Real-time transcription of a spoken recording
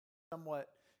somewhat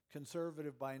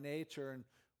conservative by nature, and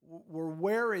we're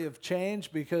wary of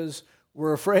change because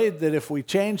we're afraid that if we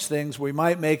change things, we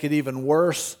might make it even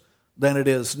worse than it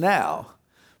is now.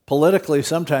 Politically,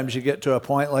 sometimes you get to a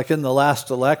point, like in the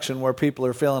last election, where people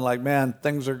are feeling like, man,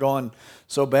 things are going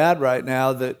so bad right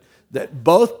now that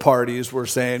both parties were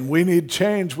saying, we need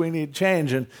change,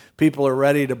 and people are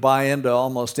ready to buy into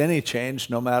almost any change,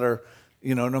 no matter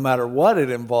what it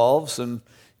involves. And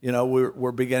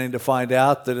we're beginning to find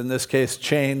out that in this case,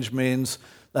 change means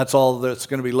that's all that's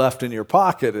going to be left in your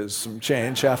pocket is some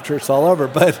change after it's all over.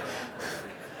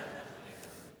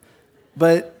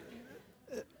 But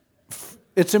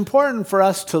it's important for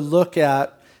us to look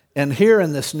at, and here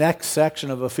in this next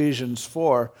section of Ephesians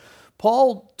 4,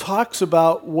 Paul talks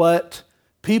about what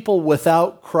people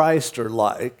without Christ are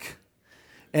like,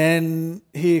 and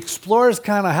he explores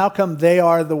kind of how come they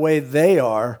are the way they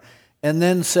are, and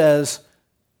then says,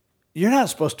 you're not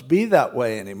supposed to be that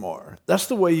way anymore. That's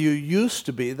the way you used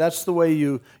to be. That's the way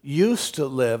you used to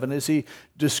live. And as he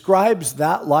describes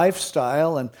that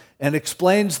lifestyle and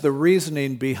explains the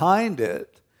reasoning behind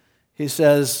it, he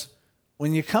says,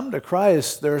 when you come to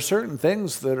Christ, there are certain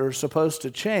things that are supposed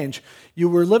to change. You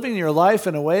were living your life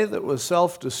in a way that was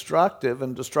self-destructive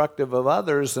and destructive of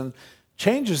others, and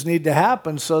changes need to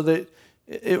happen so that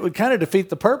it would kind of defeat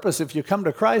the purpose if you come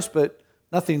to Christ, but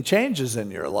nothing changes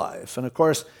in your life. And of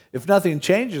course, if nothing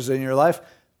changes in your life,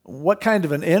 what kind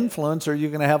of an influence are you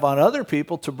going to have on other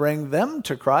people to bring them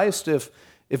to Christ if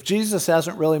Jesus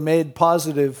hasn't really made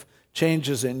positive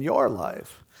changes in your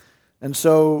life? And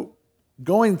so,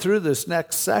 going through this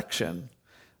next section,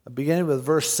 beginning with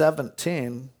verse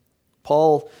 17,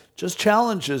 Paul just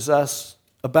challenges us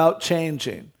about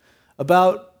changing,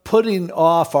 about putting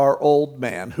off our old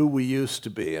man, who we used to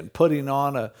be, and putting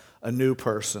on a new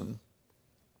person.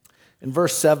 In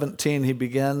verse 17, he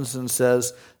begins and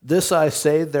says, "This I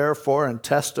say, therefore, and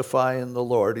testify in the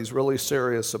Lord." He's really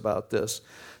serious about this.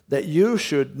 "That you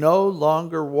should no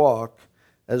longer walk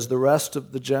as the rest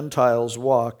of the Gentiles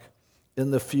walk, in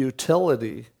the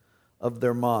futility of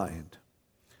their mind,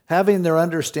 having their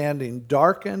understanding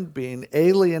darkened, being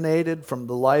alienated from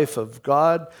the life of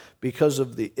God because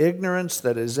of the ignorance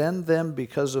that is in them,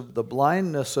 because of the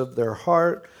blindness of their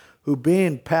heart, who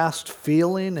being past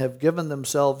feeling have given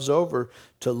themselves over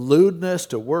to lewdness,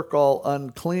 to work all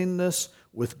uncleanness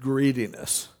with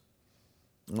greediness."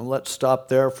 And let's stop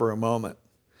there for a moment.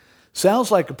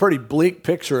 Sounds like a pretty bleak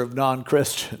picture of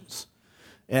non-Christians.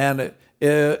 And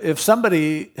if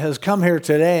somebody has come here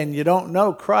today and you don't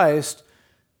know Christ,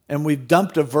 and we've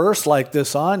dumped a verse like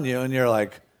this on you, and you're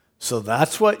like, so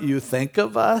that's what you think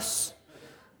of us?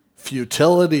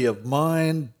 Futility of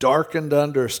mind, darkened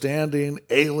understanding,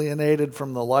 alienated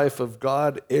from the life of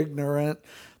God, ignorant,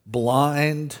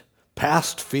 blind,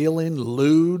 past feeling,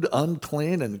 lewd,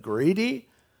 unclean, and greedy?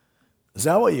 Is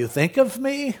that what you think of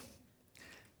me?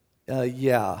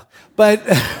 Yeah. But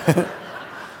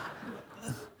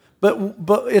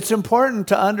it's important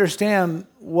to understand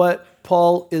what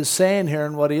Paul is saying here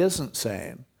and what he isn't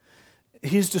saying.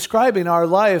 He's describing our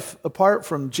life apart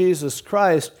from Jesus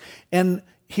Christ, and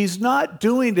he's not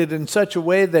doing it in such a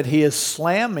way that he is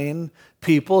slamming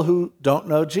people who don't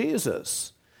know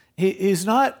Jesus. He's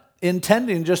not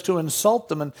intending just to insult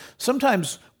them. And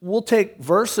sometimes we'll take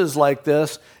verses like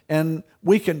this and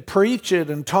we can preach it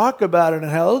and talk about it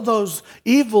and how those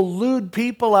evil, lewd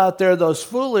people out there, those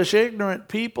foolish, ignorant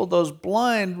people, those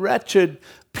blind, wretched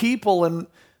people. And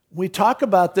we talk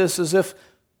about this as if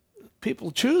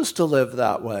people choose to live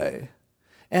that way.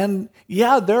 And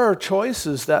yeah, there are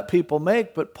choices that people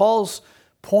make, but Paul's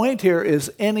point here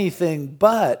is anything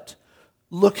but.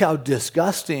 Look how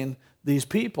disgusting these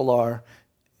people are.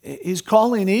 He's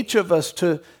calling each of us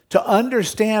to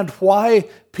understand why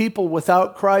people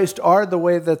without Christ are the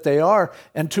way that they are,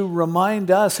 and to remind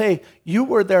us, hey, you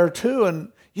were there too,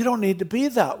 and you don't need to be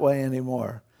that way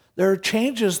anymore. There are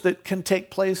changes that can take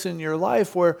place in your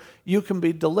life where you can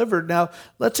be delivered. Now,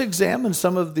 let's examine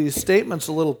some of these statements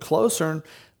a little closer and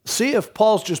see if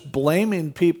Paul's just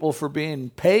blaming people for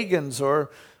being pagans or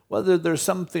whether there's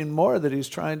something more that he's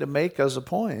trying to make as a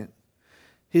point.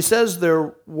 He says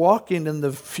they're walking in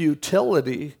the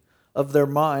futility of their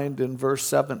mind in verse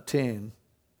 17.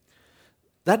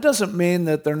 That doesn't mean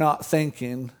that they're not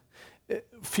thinking.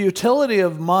 Futility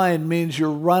of mind means you're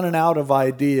running out of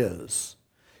ideas.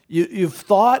 You've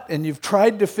thought and you've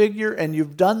tried to figure and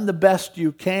you've done the best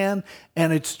you can,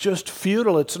 and it's just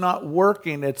futile. It's not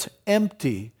working. It's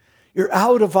empty. You're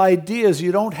out of ideas.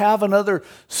 You don't have another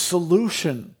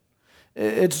solution.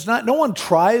 It's not. No one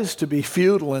tries to be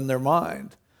futile in their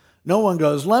mind. No one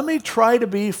goes, let me try to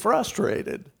be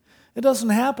frustrated. It doesn't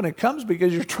happen. It comes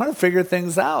because you're trying to figure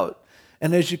things out.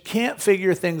 And as you can't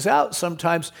figure things out,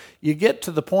 sometimes you get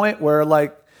to the point where,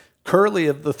 like Curly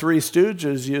of the Three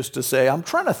Stooges used to say, I'm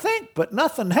trying to think, but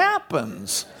nothing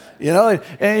happens. And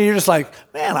you're just like,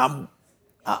 man,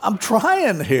 I'm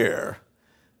trying here.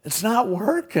 It's not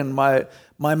working. My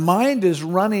mind is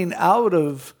running out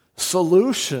of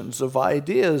solutions, of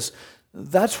ideas.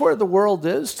 That's where the world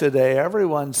is today.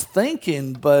 Everyone's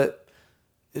thinking, but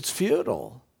it's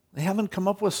futile. They haven't come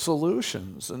up with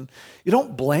solutions. And you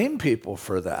don't blame people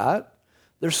for that.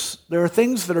 There are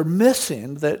things that are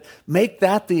missing that make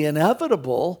that the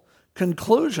inevitable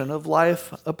conclusion of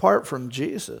life apart from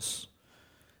Jesus.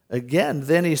 Again,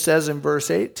 then he says in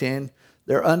verse 18,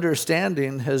 their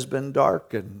understanding has been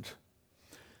darkened.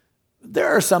 There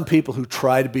are some people who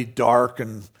try to be dark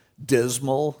and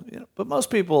dismal, but most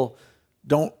people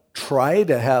don't try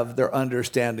to have their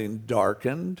understanding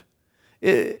darkened.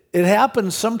 It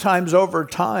happens sometimes over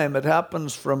time. It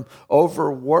happens from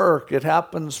overwork. It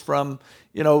happens from,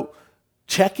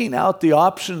 checking out the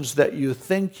options that you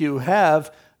think you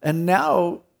have, and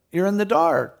now you're in the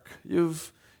dark.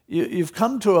 You've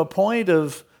come to a point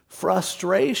of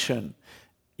frustration.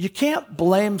 You can't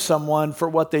blame someone for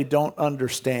what they don't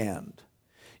understand.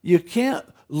 You can't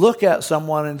look at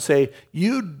someone and say,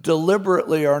 you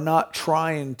deliberately are not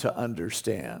trying to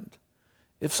understand.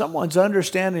 If someone's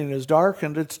understanding is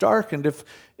darkened, it's darkened. If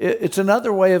it's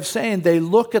another way of saying they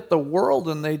look at the world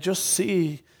and they just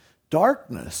see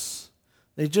darkness.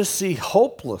 They just see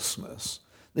hopelessness.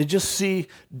 They just see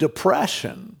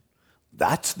depression.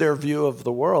 That's their view of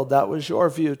the world. That was your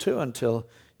view too until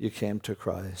you came to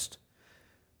Christ.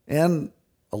 And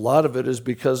a lot of it is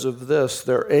because of this.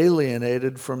 They're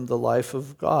alienated from the life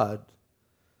of God.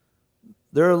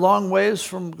 They're a long ways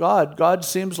from God. God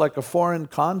seems like a foreign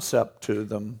concept to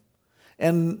them.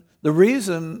 And the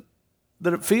reason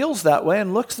that it feels that way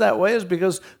and looks that way is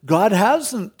because God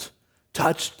hasn't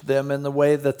touched them in the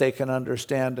way that they can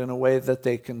understand, in a way that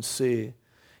they can see.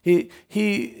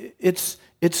 It's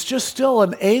just still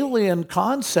an alien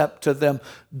concept to them.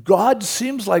 God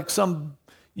seems like some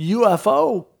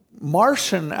UFO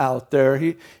Martian out there.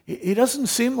 He doesn't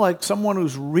seem like someone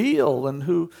who's real and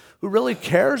who really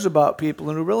cares about people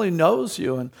and who really knows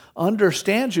you and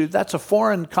understands you. That's a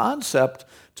foreign concept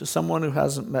to someone who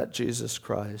hasn't met Jesus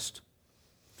Christ.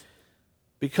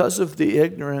 Because of the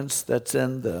ignorance that's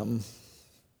in them.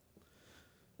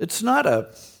 It's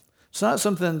not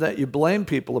something that you blame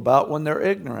people about when they're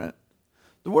ignorant.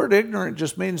 The word ignorant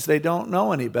just means they don't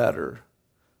know any better.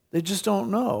 They just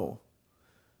don't know.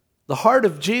 The heart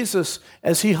of Jesus,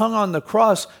 as he hung on the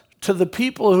cross, to the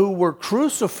people who were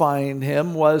crucifying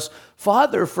him was,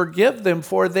 Father, forgive them,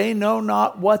 for they know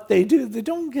not what they do. They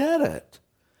don't get it.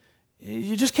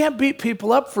 You just can't beat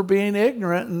people up for being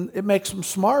ignorant, and it makes them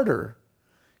smarter.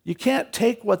 You can't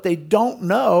take what they don't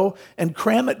know and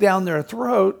cram it down their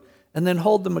throat and then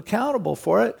hold them accountable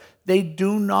for it. They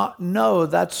do not know.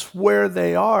 That's where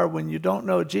they are. When you don't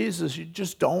know Jesus, you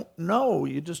just don't know.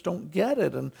 You just don't get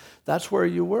it. And that's where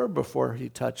you were before he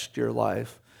touched your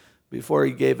life, before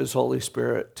he gave his Holy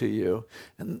Spirit to you.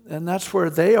 And that's where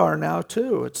they are now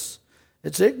too. It's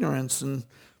ignorance. And,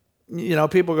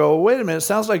 people go, well, wait a minute, it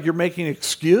sounds like you're making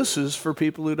excuses for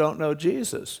people who don't know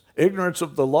Jesus. Ignorance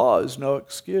of the law is no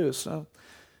excuse. No.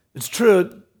 It's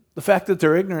true. The fact that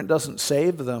they're ignorant doesn't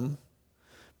save them,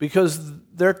 because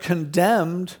they're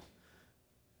condemned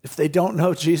if they don't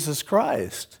know Jesus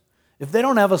Christ. If they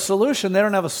don't have a solution, they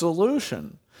don't have a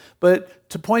solution. But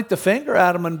to point the finger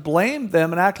at them and blame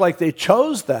them and act like they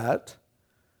chose that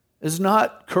is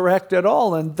not correct at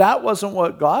all. And that wasn't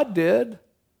what God did.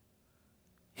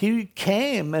 He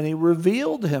came and he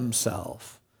revealed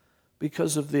himself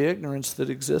because of the ignorance that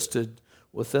existed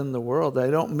within the world.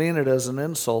 I don't mean it as an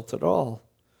insult at all.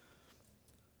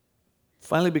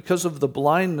 Finally, because of the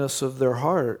blindness of their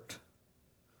heart.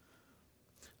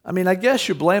 I guess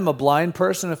you blame a blind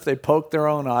person if they poke their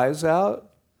own eyes out.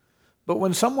 But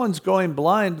when someone's going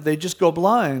blind, they just go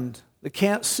blind. They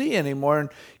can't see anymore, and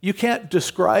you can't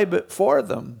describe it for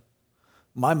them.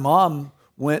 My mom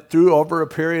went through, over a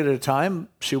period of time,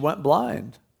 she went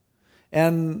blind.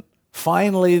 And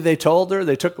finally, they told her,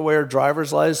 they took away her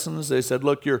driver's license. They said,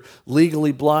 look, you're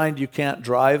legally blind. You can't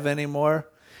drive anymore.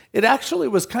 It actually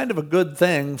was kind of a good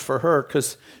thing for her,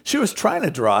 because she was trying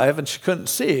to drive and she couldn't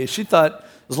see. She thought,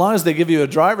 as long as they give you a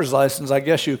driver's license, I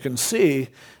guess you can see.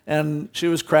 And she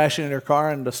was crashing her car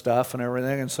into stuff and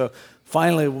everything. And so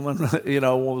finally, when, it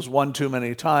was one too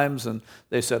many times, and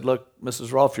they said, look,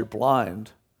 Mrs. Rolfe, you're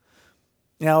blind.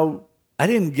 Now, I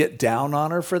didn't get down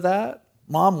on her for that.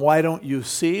 Mom, why don't you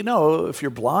see? No, if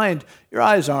you're blind, your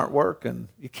eyes aren't working.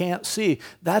 You can't see.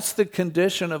 That's the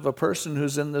condition of a person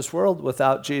who's in this world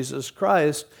without Jesus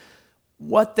Christ.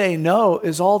 What they know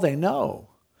is all they know.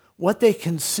 What they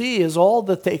can see is all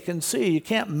that they can see. You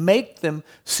can't make them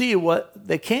see what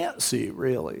they can't see,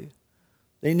 really.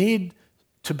 They need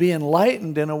to be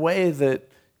enlightened in a way that,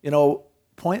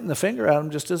 pointing the finger at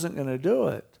them just isn't going to do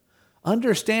it.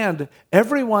 Understand,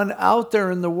 everyone out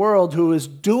there in the world who is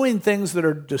doing things that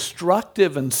are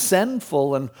destructive and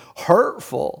sinful and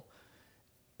hurtful,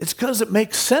 it's because it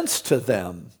makes sense to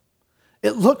them.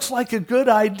 It looks like a good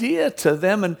idea to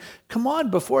them. And come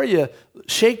on, before you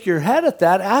shake your head at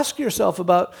that, ask yourself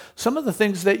about some of the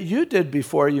things that you did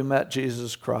before you met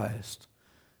Jesus Christ.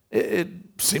 It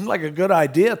seemed like a good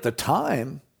idea at the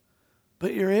time,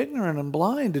 but you're ignorant and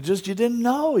blind. You didn't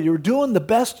know. You were doing the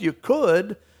best you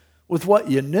could with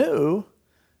what you knew,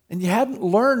 and you hadn't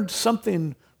learned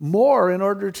something more in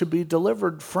order to be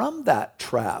delivered from that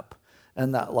trap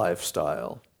and that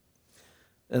lifestyle.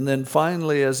 And then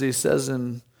finally, as he says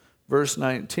in verse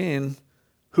 19,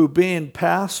 who being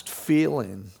past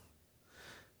feeling.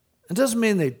 It doesn't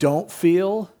mean they don't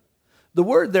feel. The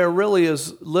word there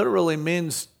literally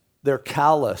means they're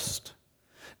calloused.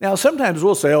 Now, sometimes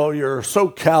we'll say, oh, you're so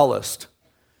calloused.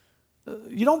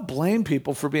 You don't blame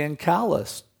people for being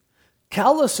calloused.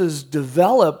 Calluses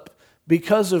develop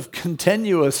because of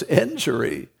continuous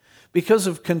injury, because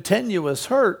of continuous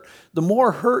hurt. The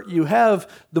more hurt you have,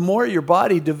 the more your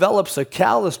body develops a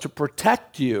callus to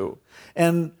protect you.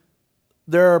 And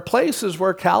there are places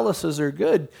where calluses are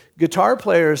good. Guitar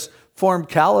players form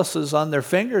calluses on their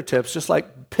fingertips, just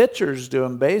like pitchers do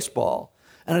in baseball.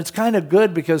 And it's kind of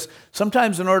good because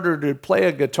sometimes in order to play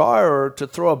a guitar or to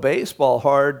throw a baseball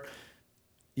hard,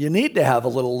 you need to have a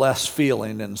little less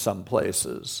feeling in some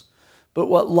places. But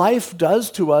what life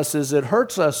does to us is it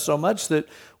hurts us so much that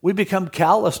we become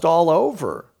calloused all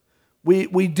over.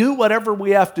 We do whatever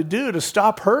we have to do to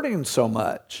stop hurting so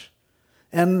much.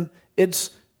 And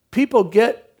people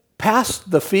get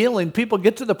past the feeling. People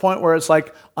get to the point where it's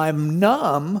like, I'm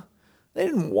numb. They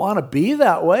didn't want to be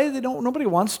that way. Nobody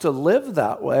wants to live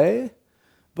that way.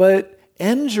 But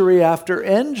injury after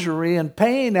injury and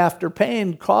pain after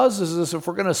pain causes us, if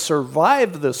we're going to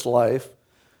survive this life,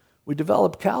 we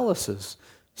develop calluses.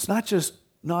 It's not just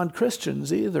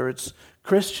non-Christians either. It's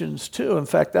Christians too. In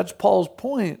fact, that's Paul's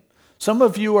point. Some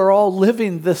of you are all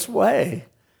living this way.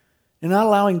 You're not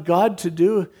allowing God to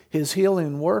do his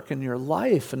healing work in your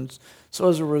life. And so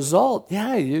as a result,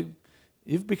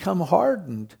 you've become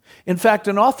hardened. In fact,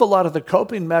 an awful lot of the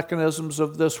coping mechanisms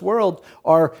of this world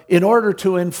are in order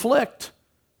to inflict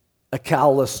a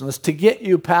callousness, to get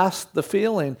you past the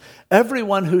feeling.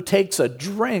 Everyone who takes a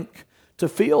drink to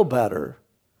feel better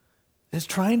is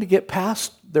trying to get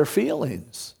past their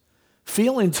feelings.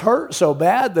 Feelings hurt so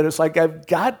bad that it's like, I've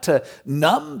got to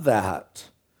numb that.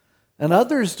 And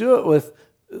others do it with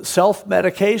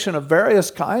self-medication of various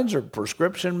kinds, or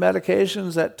prescription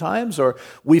medications at times, or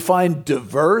we find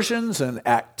diversions and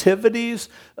activities.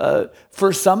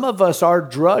 For some of us, our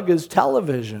drug is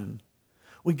television.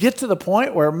 We get to the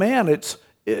point where, man,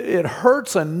 it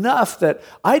hurts enough that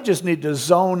I just need to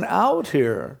zone out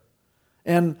here.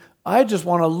 And I just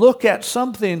want to look at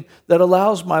something that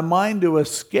allows my mind to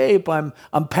escape. I'm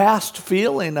past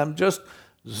feeling. I'm just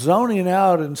zoning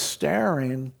out and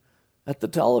staring at the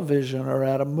television or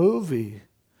at a movie.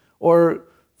 Or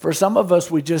for some of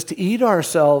us, we just eat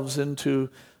ourselves into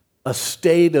a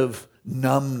state of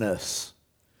numbness.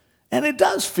 And it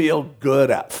does feel good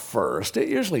at first. It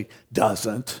usually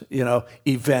doesn't,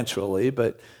 eventually.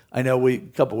 But I know a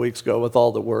couple weeks ago with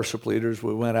all the worship leaders,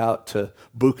 we went out to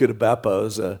Buca di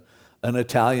Beppo's, an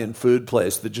Italian food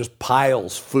place that just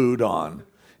piles food on.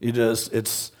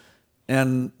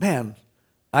 And man,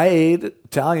 I ate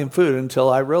Italian food until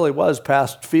I really was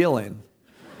past feeling.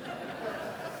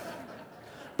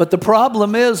 But the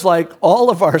problem is, like all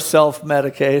of our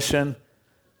self-medication,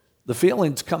 the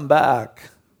feelings come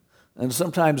back, and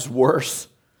sometimes worse,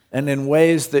 and in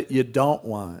ways that you don't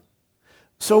want.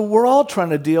 So we're all trying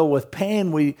to deal with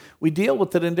pain. We deal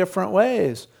with it in different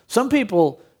ways. Some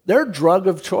people, their drug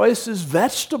of choice is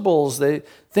vegetables. They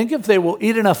think if they will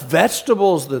eat enough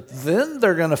vegetables that then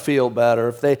they're going to feel better.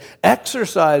 If they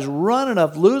exercise, run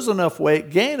enough, lose enough weight,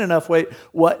 gain enough weight,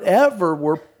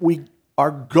 whatever,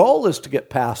 our goal is to get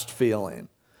past feeling.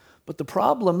 But the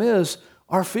problem is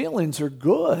our feelings are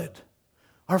good.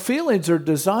 Our feelings are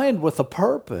designed with a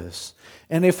purpose.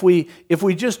 And if we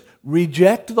just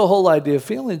reject the whole idea of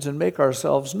feelings and make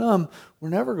ourselves numb, we're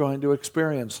never going to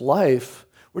experience life.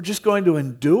 We're just going to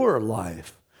endure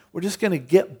life. We're just going to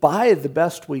get by the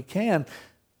best we can.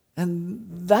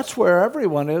 And that's where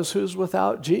everyone is who's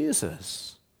without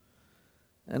Jesus.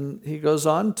 And he goes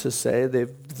on to say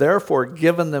they've therefore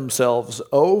given themselves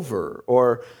over,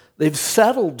 or they've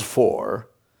settled for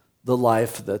the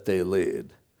life that they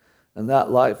lead. And that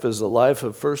life is a life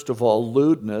of, first of all,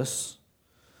 lewdness.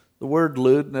 The word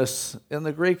lewdness in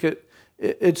the Greek,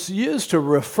 it's used to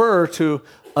refer to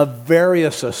a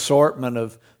various assortment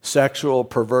of sexual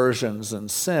perversions and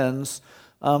sins.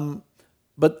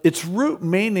 But its root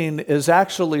meaning is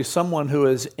actually someone who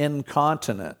is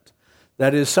incontinent.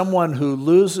 That is, someone who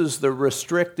loses the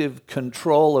restrictive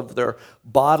control of their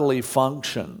bodily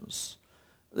functions.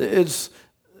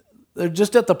 They're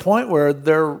just at the point where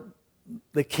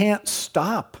they can't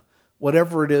stop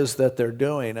whatever it is that they're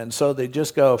doing. And so they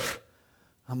just go,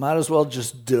 I might as well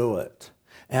just do it.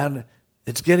 And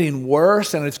it's getting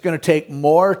worse, and it's going to take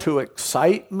more to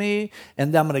excite me,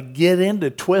 and I'm going to get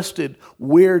into twisted,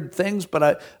 weird things,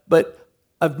 but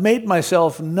I've made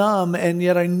myself numb, and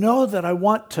yet I know that I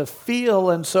want to feel,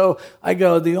 and so I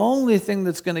go, the only thing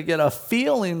that's going to get a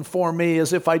feeling for me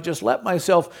is if I just let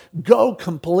myself go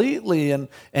completely and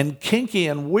kinky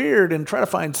and weird and try to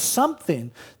find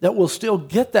something that will still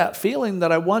get that feeling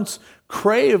that I once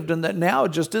craved and that now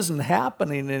just isn't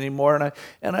happening anymore,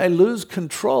 and I lose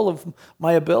control of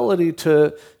my ability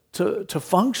to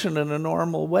function in a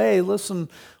normal way. Listen,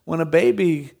 when a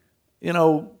baby,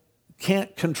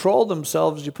 can't control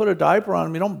themselves, you put a diaper on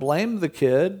them, you don't blame the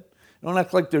kid. You don't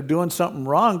act like they're doing something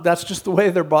wrong. That's just the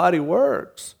way their body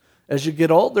works. As you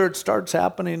get older, it starts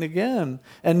happening again.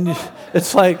 And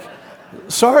it's like,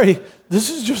 sorry, this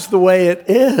is just the way it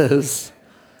is.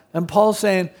 And Paul's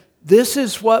saying, this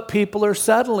is what people are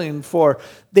settling for.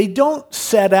 They don't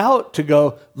set out to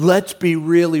go, let's be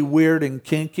really weird and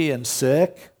kinky and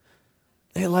sick.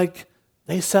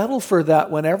 They settle for that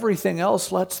when everything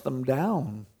else lets them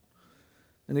down.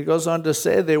 And he goes on to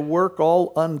say they work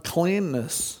all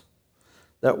uncleanness.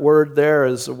 That word there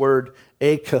is the word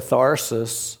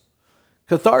akatharsis.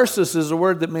 Catharsis is a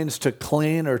word that means to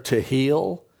clean or to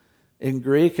heal in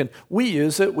Greek. And we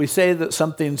use it. We say that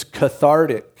something's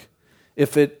cathartic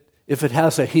if it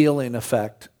has a healing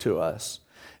effect to us.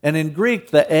 And in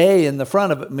Greek, the A in the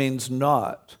front of it means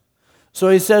not. So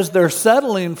he says they're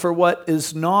settling for what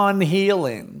is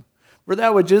non-healing. For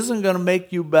that which isn't going to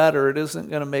make you better, it isn't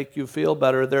going to make you feel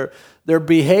better. Their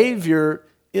behavior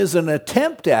is an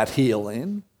attempt at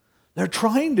healing. They're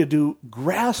trying to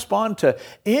grasp onto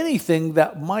anything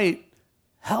that might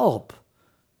help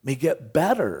me get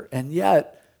better. And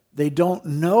yet, they don't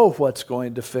know what's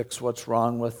going to fix what's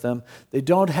wrong with them. They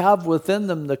don't have within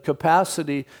them the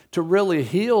capacity to really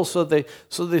heal, so they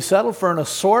settle for an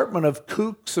assortment of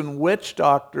kooks and witch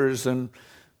doctors and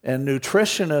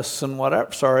nutritionists and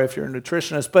whatever. Sorry if you're a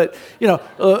nutritionist, but maybe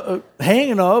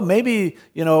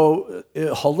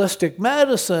holistic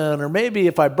medicine, or maybe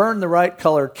if I burn the right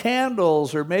color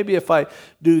candles, or maybe if I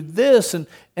do this.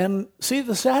 And see,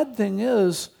 the sad thing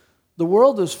is, the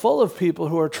world is full of people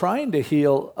who are trying to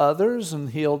heal others and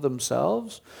heal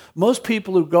themselves. Most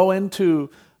people who go into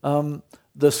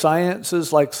the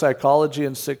sciences like psychology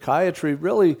and psychiatry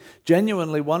really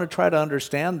genuinely want to try to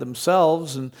understand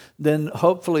themselves, and then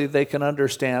hopefully they can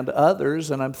understand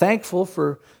others. And I'm thankful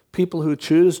for people who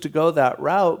choose to go that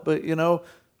route. But,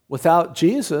 without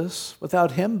Jesus,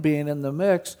 without him being in the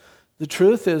mix, the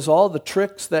truth is all the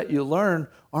tricks that you learn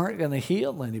aren't going to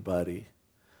heal anybody.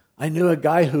 I knew a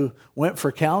guy who went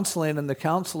for counseling, and the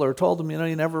counselor told him,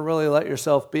 you never really let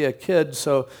yourself be a kid,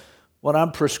 so what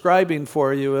I'm prescribing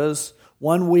for you is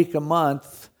 1 week a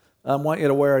month, I want you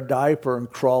to wear a diaper and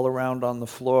crawl around on the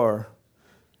floor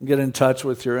and get in touch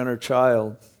with your inner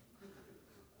child.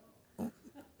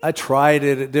 I tried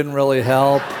it. It didn't really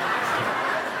help.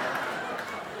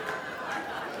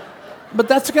 But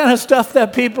that's the kind of stuff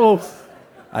that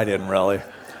I didn't really.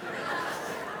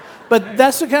 But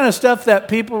that's the kind of stuff that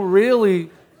people really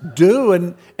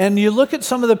do. And you look at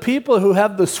some of the people who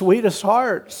have the sweetest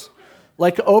hearts,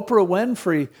 like Oprah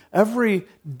Winfrey. Every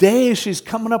day she's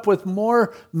coming up with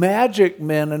more magic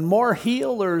men and more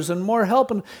healers and more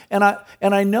help. And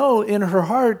I know in her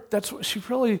heart that's what she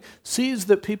really sees,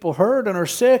 that people hurt and are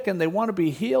sick and they want to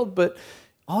be healed. But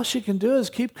all she can do is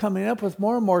keep coming up with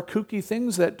more and more kooky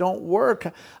things that don't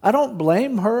work. I don't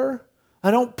blame her. I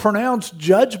don't pronounce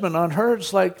judgment on her.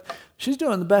 It's like she's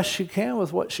doing the best she can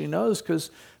with what she knows,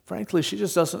 because frankly, she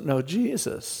just doesn't know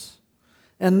Jesus.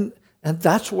 And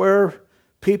that's where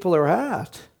people are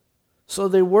at. So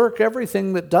they work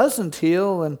everything that doesn't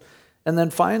heal. And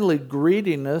then finally,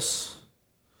 greediness.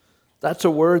 That's a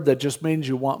word that just means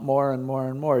you want more and more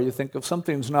and more. You think if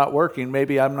something's not working,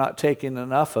 maybe I'm not taking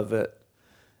enough of it.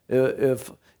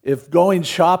 if going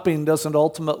shopping doesn't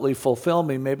ultimately fulfill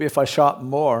me, maybe if I shop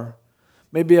more,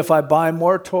 maybe if I buy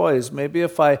more toys, maybe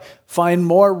if I find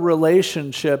more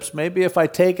relationships, maybe if I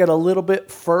take it a little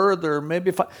bit further,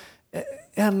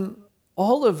 and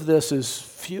all of this is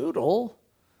futile,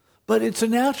 but it's a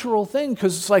natural thing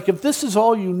because it's like if this is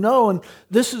all you know and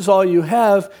this is all you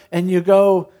have, and you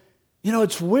go,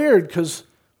 it's weird because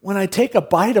when I take a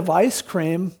bite of ice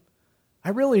cream, I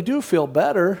really do feel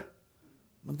better,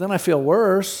 but then I feel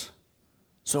worse.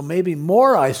 So maybe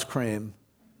more ice cream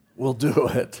will do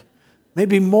it.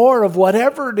 Maybe more of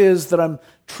whatever it is that I'm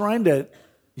trying to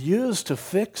use to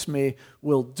fix me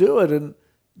will do it. And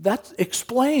that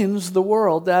explains the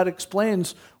world. That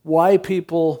explains why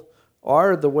people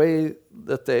are the way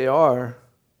that they are.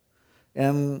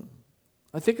 And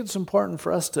I think it's important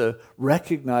for us to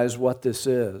recognize what this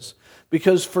is.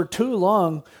 Because for too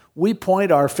long, we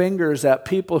point our fingers at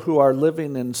people who are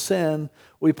living in sin.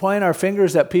 We point our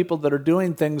fingers at people that are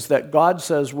doing things that God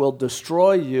says will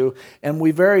destroy you. And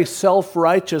we very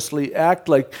self-righteously act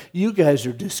like, you guys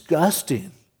are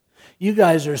disgusting. You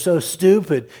guys are so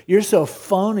stupid. You're so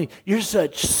phony. You're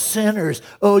such sinners.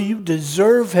 Oh, you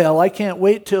deserve hell. I can't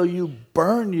wait till you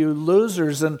burn, you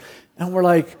losers. And we're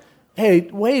like, hey,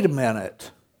 wait a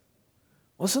minute.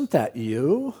 Wasn't that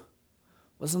you?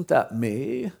 Wasn't that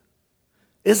me?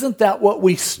 Isn't that what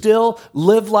we still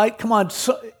live like? Come on,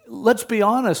 let's be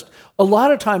honest. A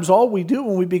lot of times all we do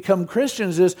when we become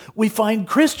Christians is we find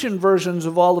Christian versions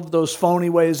of all of those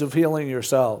phony ways of healing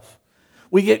yourself.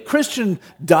 We get Christian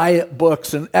diet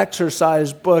books and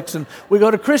exercise books, and we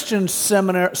go to Christian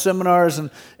seminars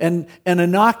and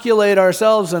inoculate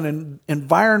ourselves and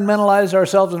environmentalize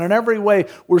ourselves, and in every way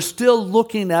we're still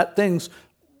looking at things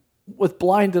with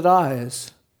blinded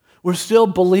eyes. We're still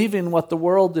believing what the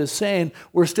world is saying.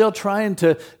 We're still trying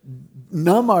to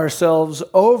numb ourselves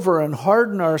over and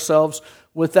harden ourselves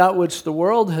with that which the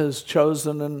world has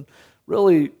chosen. And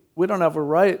really, we don't have a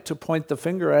right to point the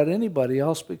finger at anybody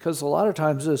else, because a lot of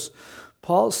times, as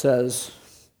Paul says,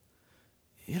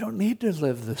 you don't need to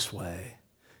live this way.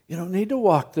 You don't need to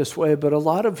walk this way, but a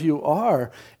lot of you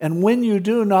are. And when you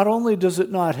do, not only does it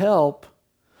not help,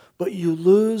 but you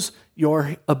lose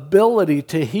your ability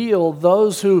to heal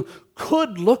those who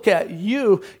could look at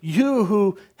you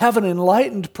who have an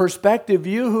enlightened perspective,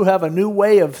 you who have a new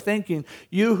way of thinking,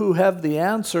 you who have the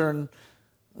answer, and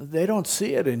they don't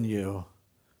see it in you.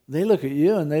 They look at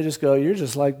you and they just go, you're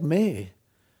just like me.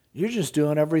 You're just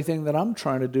doing everything that I'm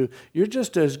trying to do. You're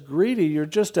just as greedy. You're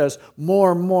just as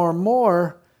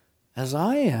more as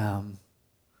I am.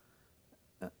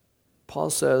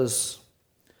 Paul says,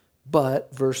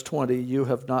 but, verse 20, you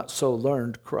have not so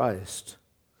learned Christ.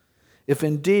 If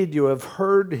indeed you have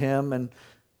heard him and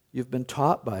you've been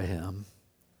taught by him,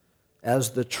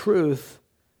 as the truth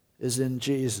is in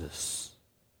Jesus,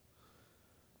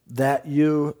 that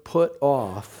you put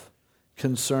off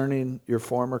concerning your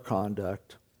former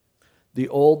conduct the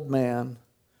old man,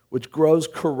 which grows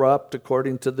corrupt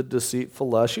according to the deceitful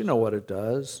lust. You know what it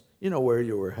does. You know where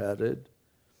you were headed.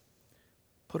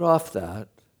 Put off that.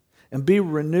 And be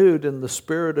renewed in the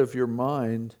spirit of your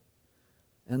mind,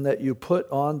 and that you put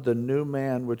on the new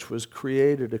man which was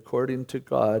created according to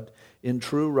God in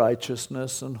true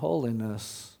righteousness and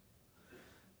holiness.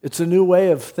 It's a new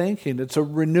way of thinking. It's a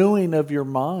renewing of your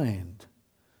mind.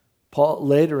 Paul,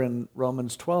 later in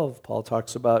Romans 12, Paul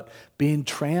talks about being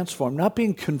transformed, not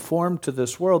being conformed to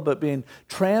this world, but being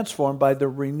transformed by the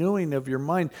renewing of your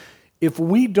mind. If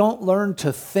we don't learn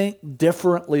to think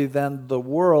differently than the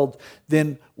world,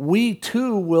 then we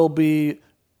too will be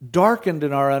darkened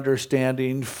in our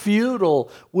understanding,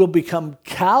 futile, we'll become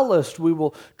calloused, we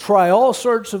will try all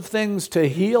sorts of things to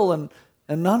heal, and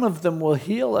none of them will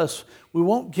heal us. We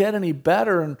won't get any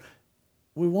better, and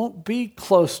we won't be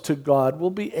close to God. We'll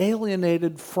be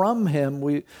alienated from him.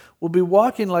 We'll be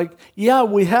walking like, yeah,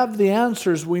 we have the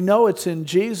answers. We know it's in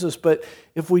Jesus, but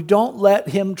if we don't let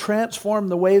him transform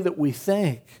the way that we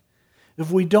think, if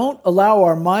we don't allow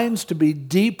our minds to be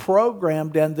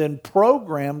deprogrammed and then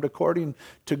programmed according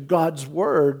to God's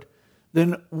word,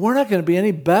 then we're not going to be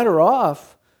any better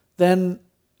off than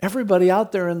everybody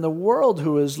out there in the world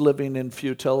who is living in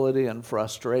futility and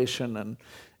frustration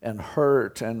and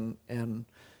hurt and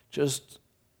just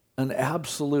an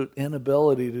absolute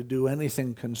inability to do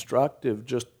anything constructive,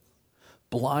 just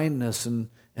blindness and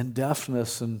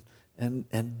deafness and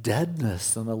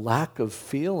deadness and a lack of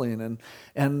feeling.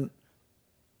 And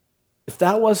if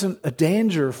that wasn't a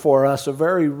danger for us, a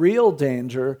very real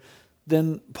danger,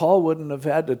 then Paul wouldn't have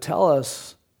had to tell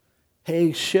us,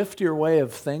 hey, shift your way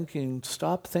of thinking.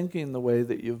 Stop thinking the way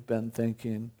that you've been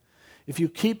thinking. If you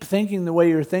keep thinking the way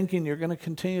you're thinking, you're going to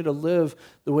continue to live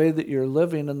the way that you're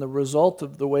living, and the result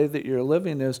of the way that you're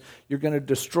living is you're going to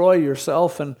destroy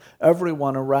yourself and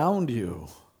everyone around you.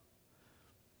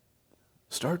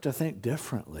 Start to think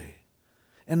differently.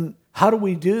 And how do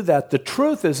we do that? The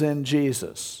truth is in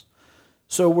Jesus.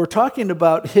 So we're talking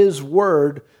about His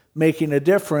Word making a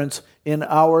difference in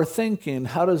our thinking.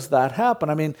 How does that happen?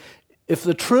 I mean, if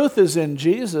the truth is in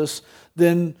Jesus,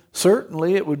 then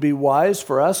certainly it would be wise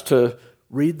for us to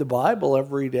read the Bible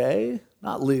every day,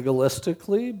 not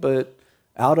legalistically, but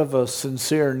out of a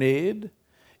sincere need.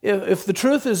 If the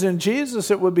truth is in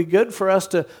Jesus, it would be good for us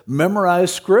to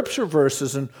memorize scripture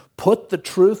verses and put the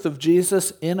truth of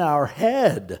Jesus in our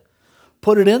head.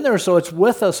 Put it in there so it's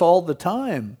with us all the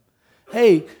time.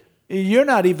 Hey, you're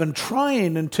not even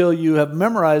trying until you have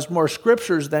memorized more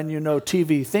scriptures than you know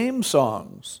TV theme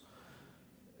songs.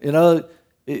 You know,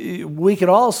 we could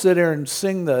all sit here and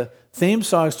sing the theme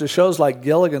songs to shows like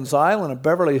Gilligan's Island and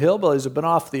Beverly Hillbillies have been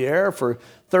off the air for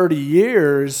 30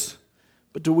 years.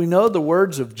 But do we know the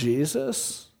words of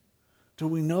Jesus? Do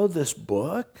we know this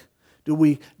book? Do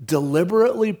we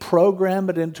deliberately program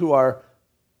it into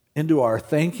our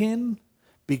thinking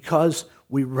because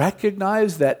we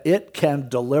recognize that it can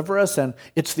deliver us and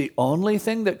it's the only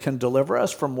thing that can deliver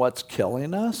us from what's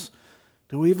killing us?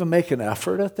 Do we even make an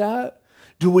effort at that?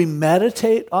 Do we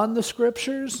meditate on the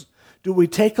Scriptures? Do we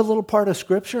take a little part of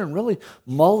Scripture and really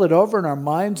mull it over in our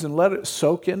minds and let it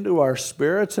soak into our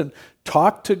spirits and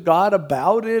talk to God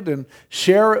about it and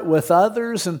share it with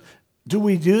others? And do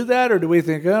we do that, or do we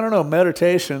think, I don't know,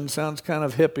 meditation sounds kind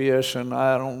of hippie-ish, and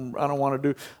I don't want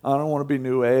to be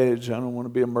New Age, I don't want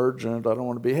to be emergent, I don't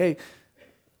want to be, hey,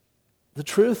 the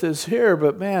truth is here,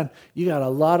 but man, you got a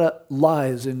lot of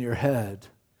lies in your head.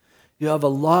 You have a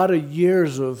lot of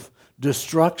years of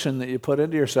destruction that you put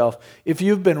into yourself. If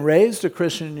you've been raised a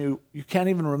Christian, you can't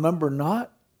even remember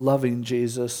not loving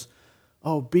Jesus.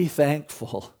 Oh, be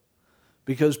thankful.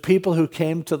 Because people who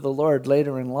came to the Lord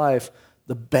later in life,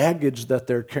 the baggage that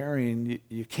they're carrying,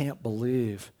 you can't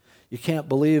believe. You can't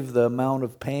believe the amount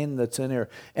of pain that's in here.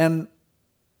 And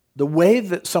the way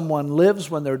that someone lives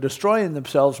when they're destroying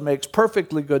themselves makes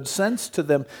perfectly good sense to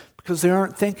them because they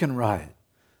aren't thinking right.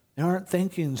 They aren't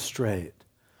thinking straight.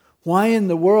 Why in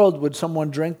the world would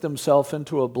someone drink themselves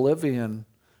into oblivion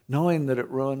knowing that it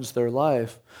ruins their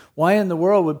life? Why in the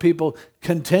world would people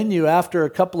continue after a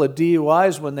couple of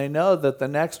DUIs when they know that the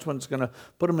next one's going to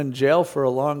put them in jail for a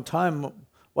long time?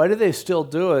 Why do they still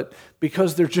do it?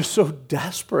 Because they're just so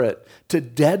desperate to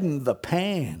deaden the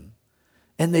pain.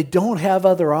 And they don't have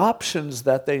other options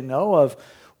that they know of.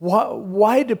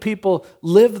 Why do people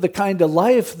live the kind of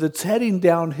life that's heading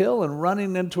downhill and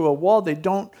running into a wall? They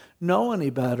don't know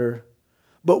any better.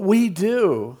 But we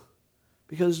do,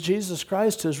 because Jesus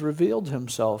Christ has revealed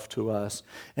Himself to us.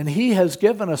 And He has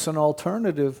given us an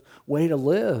alternative way to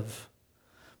live.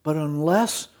 But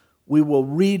unless we will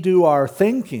redo our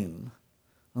thinking,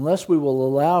 unless we will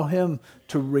allow Him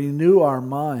to renew our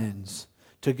minds,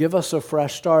 to give us a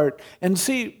fresh start, and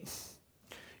see,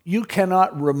 you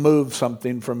cannot remove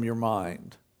something from your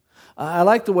mind. I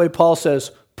like the way Paul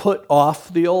says, put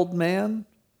off the old man.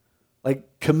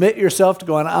 Like, commit yourself to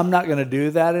going, I'm not going to do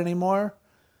that anymore.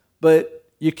 But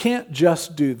you can't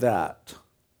just do that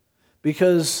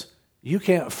because you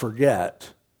can't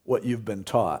forget what you've been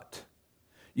taught.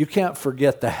 You can't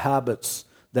forget the habits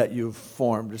that you've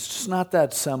formed. It's just not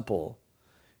that simple.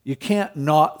 You can't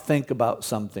not think about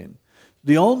something.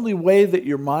 The only way that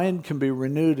your mind can be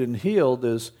renewed and healed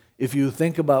is if you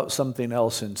think about something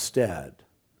else instead.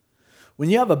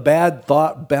 When you have a bad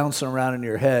thought bouncing around in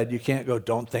your head, you can't go,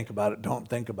 don't think about it, don't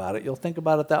think about it. You'll think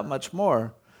about it that much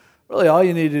more. Really, all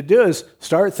you need to do is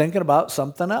start thinking about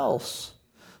something else.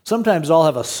 Sometimes I'll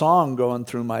have a song going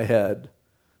through my head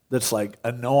that's like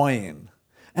annoying.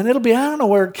 And it'll be, I don't know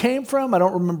where it came from. I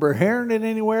don't remember hearing it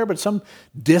anywhere, but some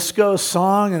disco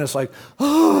song, and it's like,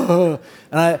 oh.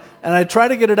 And I try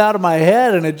to get it out of my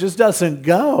head, and it just doesn't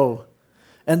go.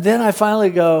 And then I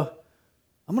finally go,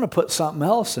 I'm going to put something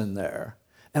else in there.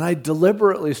 And I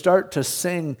deliberately start to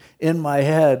sing in my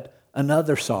head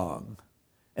another song.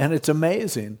 And it's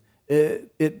amazing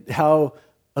how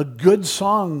a good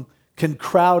song can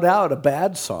crowd out a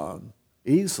bad song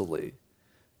easily.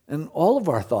 And all of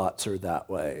our thoughts are that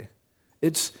way.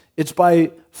 It's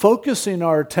by focusing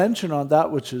our attention on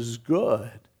that which is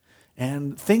good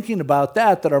and thinking about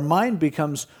that our mind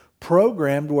becomes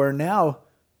programmed where now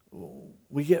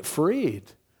we get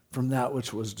freed from that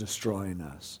which was destroying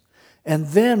us. And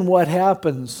then what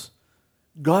happens?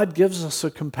 God gives us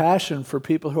a compassion for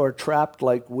people who are trapped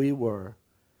like we were.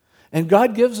 And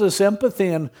God gives us empathy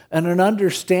and an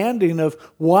understanding of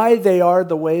why they are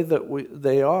the way that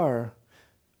they are.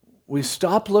 We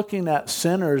stop looking at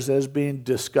sinners as being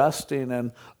disgusting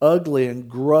and ugly and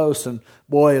gross, and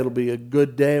boy, it'll be a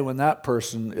good day when that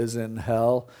person is in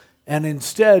hell. And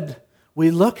instead,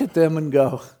 we look at them and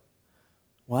go,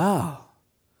 wow,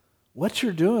 what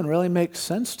you're doing really makes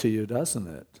sense to you, doesn't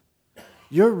it?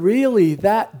 You're really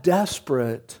that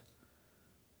desperate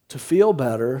to feel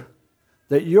better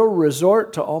that you'll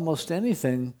resort to almost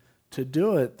anything to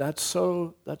do it. That's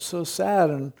so sad.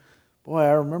 And boy,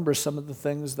 I remember some of the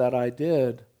things that I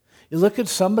did. You look at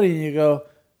somebody and you go,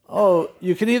 oh,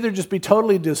 you can either just be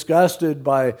totally disgusted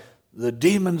by the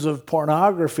demons of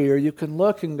pornography, or you can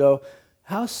look and go,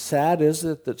 how sad is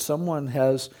it that someone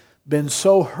has been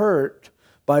so hurt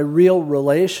by real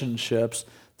relationships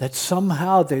that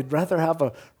somehow they'd rather have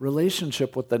a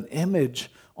relationship with an image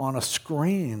on a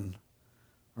screen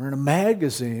or in a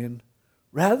magazine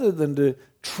rather than to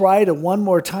try to one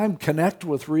more time connect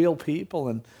with real people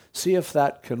and see if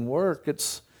that can work.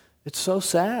 It's so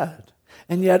sad.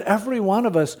 And yet every one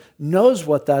of us knows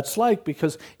what that's like,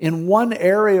 because in one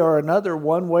area or another,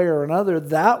 one way or another,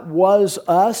 that was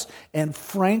us. And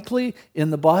frankly,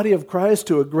 in the body of Christ,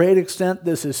 to a great extent,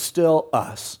 this is still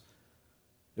us.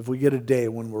 If we get a day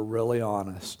when we're really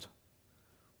honest,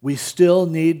 we still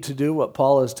need to do what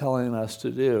Paul is telling us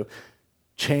to do.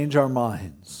 Change our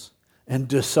minds and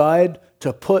decide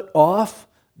to put off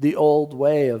the old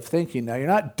way of thinking. Now, you're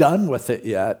not done with it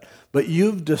yet, but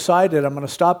you've decided, I'm going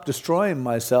to stop destroying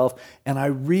myself, and I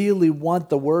really want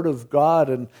the Word of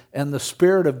God and the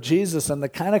Spirit of Jesus and the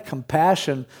kind of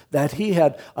compassion that He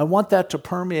had. I want that to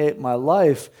permeate my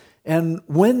life. And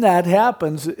when that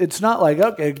happens, it's not like,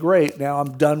 okay, great, now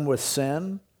I'm done with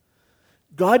sin.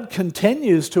 God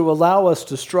continues to allow us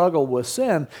to struggle with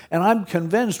sin, and I'm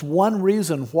convinced one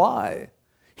reason why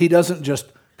He doesn't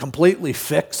just completely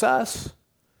fix us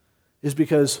is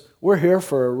because we're here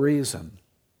for a reason.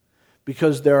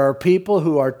 Because there are people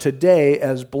who are today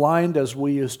as blind as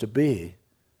we used to be,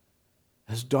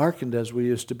 as darkened as we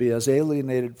used to be, as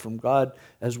alienated from God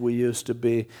as we used to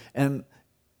be. And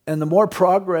the more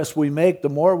progress we make, the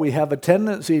more we have a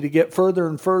tendency to get further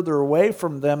and further away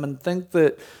from them and think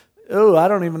that, oh, I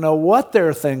don't even know what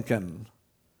they're thinking.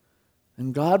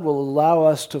 And God will allow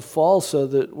us to fall so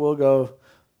that we'll go,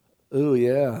 oh,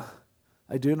 yeah,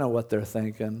 I do know what they're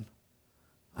thinking.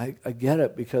 I get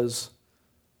it, because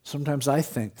sometimes I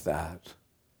think that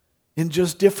in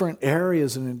just different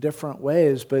areas and in different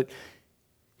ways. But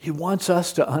He wants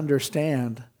us to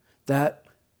understand that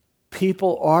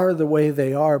people are the way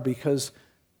they are because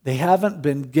they haven't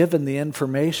been given the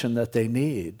information that they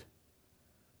need.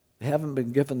 They haven't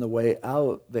been given the way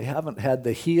out. They haven't had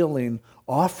the healing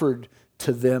offered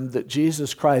to them that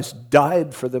Jesus Christ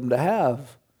died for them to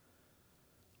have.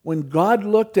 When God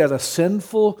looked at a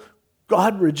sinful,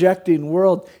 God-rejecting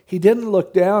world, He didn't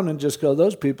look down and just go,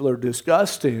 those people are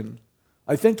disgusting.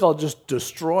 I think I'll just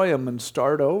destroy them and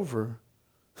start over.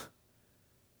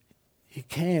 He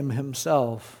came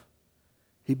Himself.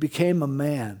 He became a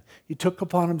man. He took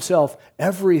upon Himself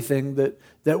everything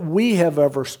that we have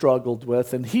ever struggled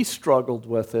with, and He struggled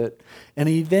with it. And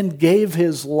He then gave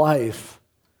His life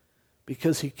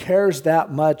because He cares that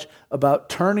much about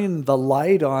turning the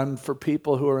light on for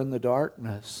people who are in the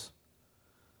darkness,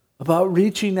 about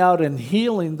reaching out and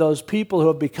healing those people who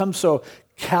have become so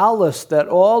callous that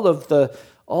all of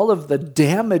the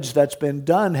damage that's been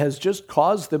done has just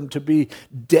caused them to be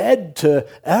dead to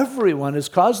everyone, has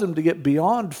caused them to get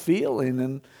beyond feeling.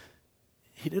 And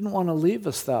He didn't want to leave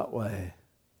us that way.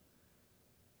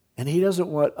 And He doesn't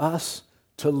want us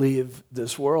to leave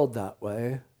this world that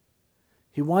way.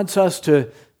 He wants us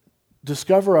to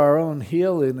discover our own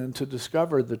healing and to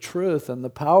discover the truth and the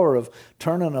power of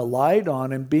turning a light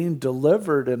on and being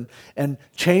delivered and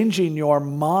changing your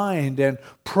mind and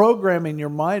programming your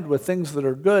mind with things that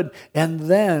are good, and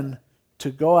then to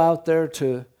go out there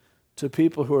to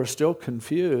people who are still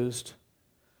confused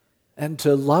and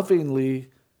to lovingly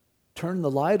turn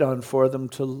the light on for them,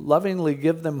 to lovingly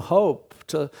give them hope,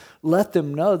 to let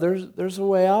them know there's a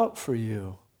way out for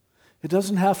you. It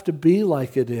doesn't have to be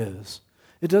like it is.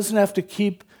 It doesn't have to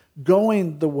keep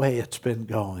going the way it's been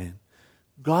going.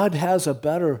 God has a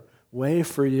better way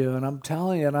for you, and I'm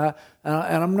telling you, and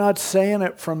I'm not saying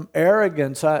it from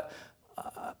arrogance.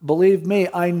 Believe me,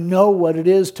 I know what it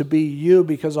is to be you,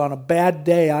 because on a bad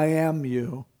day, I am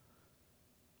you,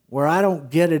 where I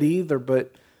don't get it either,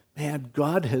 but man,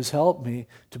 God has helped me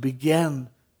to begin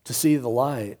to see the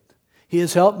light. He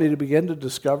has helped me to begin to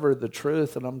discover the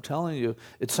truth, and I'm telling you,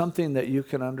 it's something that you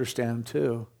can understand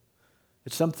too.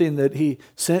 It's something that he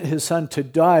sent his son to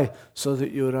die so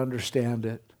that you would understand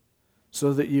it,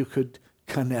 so that you could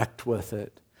connect with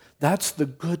it. That's the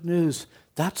good news.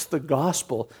 That's the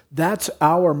gospel. That's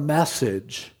our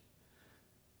message.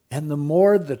 And the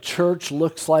more the church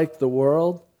looks like the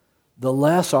world, the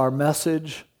less our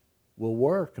message will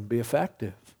work and be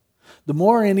effective. The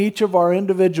more in each of our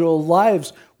individual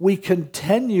lives we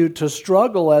continue to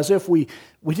struggle as if we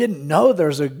didn't know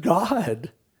there's a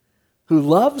God who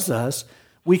loves us,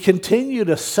 we continue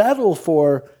to settle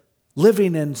for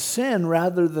living in sin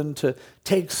rather than to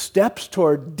take steps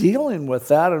toward dealing with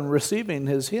that and receiving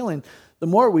his healing. The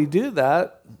more we do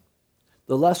that,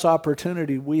 the less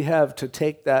opportunity we have to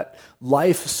take that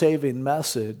life-saving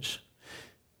message.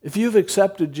 If you've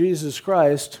accepted Jesus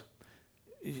Christ,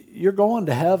 you're going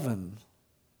to heaven.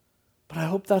 But I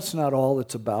hope that's not all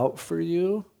it's about for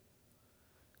you,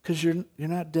 because you're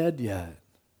not dead yet.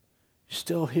 You're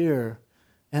still here.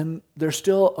 And there's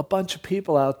still a bunch of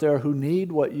people out there who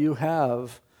need what you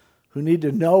have, who need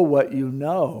to know what you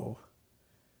know.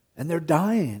 And they're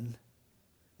dying.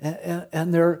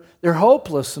 And they're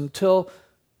hopeless until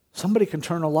somebody can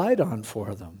turn a light on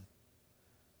for them.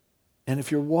 And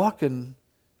if you're walking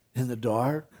in the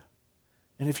dark,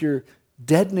 and if you're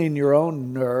deadening your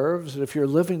own nerves, and if you're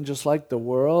living just like the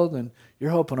world and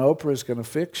you're hoping Oprah is going to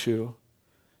fix you,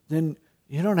 then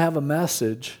you don't have a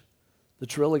message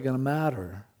that's really going to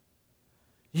matter.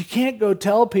 You can't go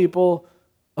tell people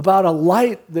about a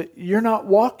light that you're not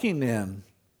walking in.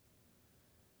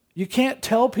 You can't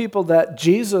tell people that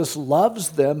Jesus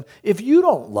loves them if you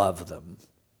don't love them.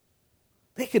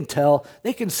 They can tell,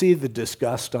 they can see the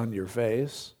disgust on your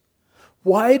face.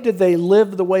 Why did they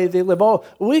live the way they live? Oh,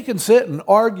 we can sit and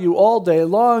argue all day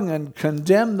long and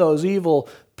condemn those evil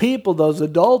people, those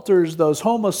adulterers, those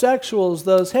homosexuals,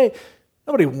 hey,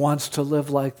 nobody wants to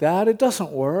live like that. It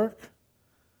doesn't work.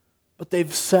 But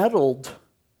they've settled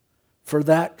for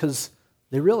that because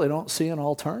they really don't see an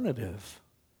alternative.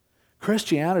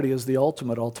 Christianity is the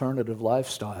ultimate alternative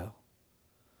lifestyle,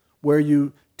 where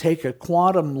you take a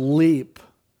quantum leap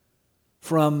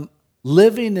from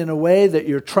living in a way that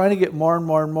you're trying to get more and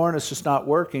more and more, and it's just not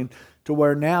working, to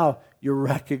where now you're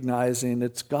recognizing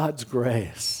it's God's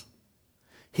grace.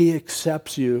 He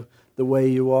accepts you the way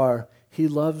you are. He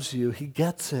loves you. He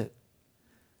gets it.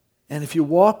 And if you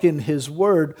walk in his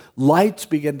word, lights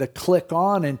begin to click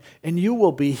on, and you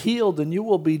will be healed, and you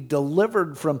will be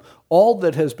delivered from all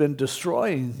that has been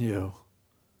destroying you.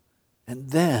 And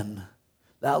then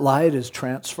that light is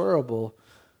transferable.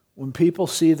 When people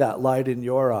see that light in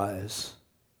your eyes,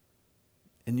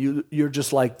 and you're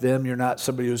just like them, you're not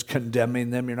somebody who's condemning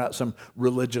them, you're not some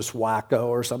religious wacko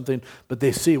or something, but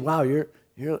they see, wow, you're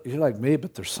like me,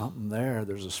 but there's something there.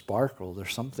 There's a sparkle.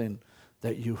 There's something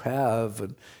that you have.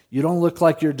 And you don't look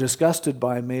like you're disgusted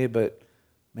by me, but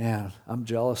man, I'm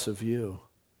jealous of you.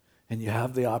 And you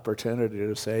have the opportunity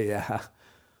to say, yeah,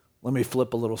 let me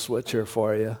flip a little switch here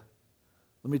for you.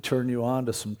 Let me turn you on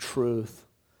to some truth.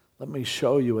 Let me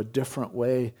show you a different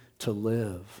way to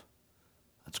live.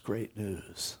 That's great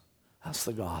news. That's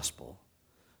the gospel.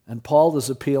 And Paul is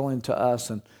appealing to us,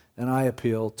 and I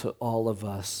appeal to all of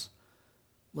us.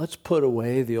 Let's put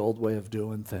away the old way of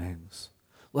doing things.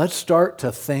 Let's start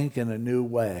to think in a new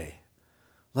way.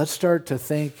 Let's start to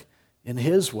think in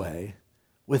his way,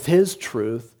 with his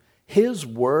truth, his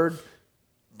word,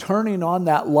 turning on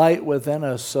that light within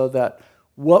us so that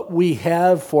what we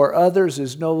have for others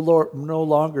is no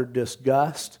longer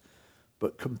disgust,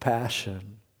 but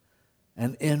compassion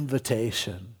and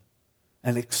invitation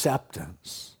and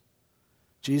acceptance.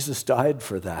 Jesus died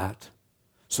for that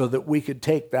so that we could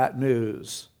take that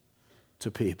news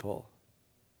to people.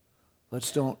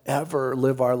 Let's don't ever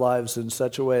live our lives in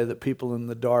such a way that people in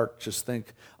the dark just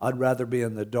think, I'd rather be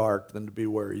in the dark than to be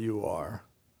where you are.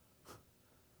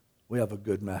 We have a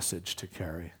good message to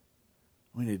carry.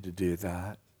 We need to do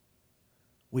that.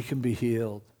 We can be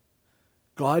healed.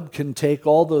 God can take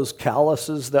all those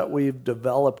calluses that we've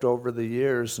developed over the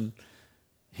years, and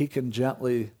he can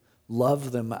gently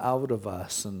love them out of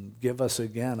us and give us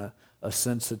again a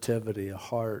sensitivity, a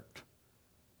heart,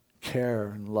 care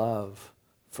and love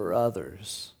for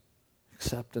others,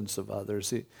 acceptance of others.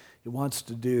 He wants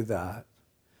to do that.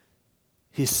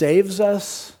 He saves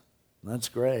us, that's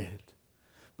great.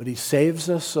 But he saves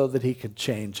us so that he can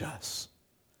change us.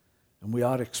 And we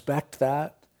ought to expect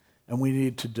that, and we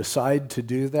need to decide to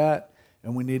do that,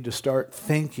 and we need to start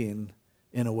thinking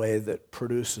in a way that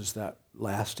produces that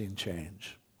lasting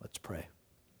change. Let's pray.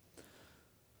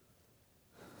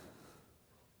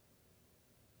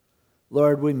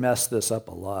 Lord, we mess this up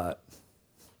a lot.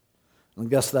 And I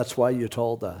guess that's why you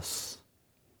told us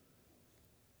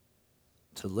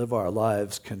to live our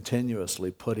lives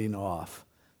continuously putting off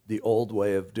the old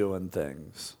way of doing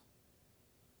things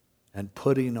and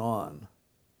putting on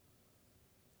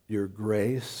your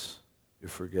grace, your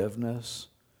forgiveness,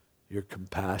 your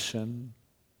compassion,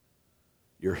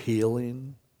 your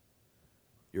healing,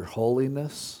 your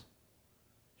holiness,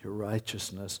 your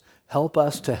righteousness. Help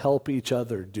us to help each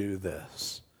other do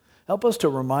this. Help us to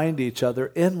remind each other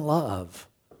in love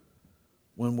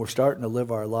when we're starting to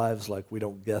live our lives like we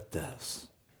don't get this.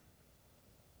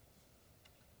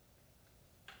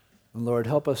 And Lord,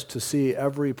 help us to see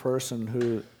every person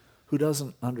who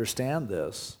doesn't understand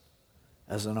this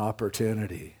as an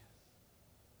opportunity,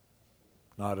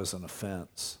 not as an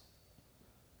offense,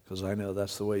 because I know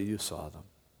that's the way you saw them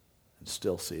and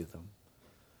still see them.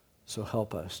 So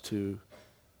help us to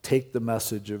take the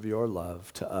message of your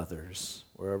love to others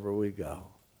wherever we go.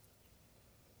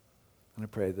 And I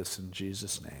pray this in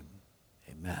Jesus' name.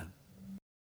 Amen.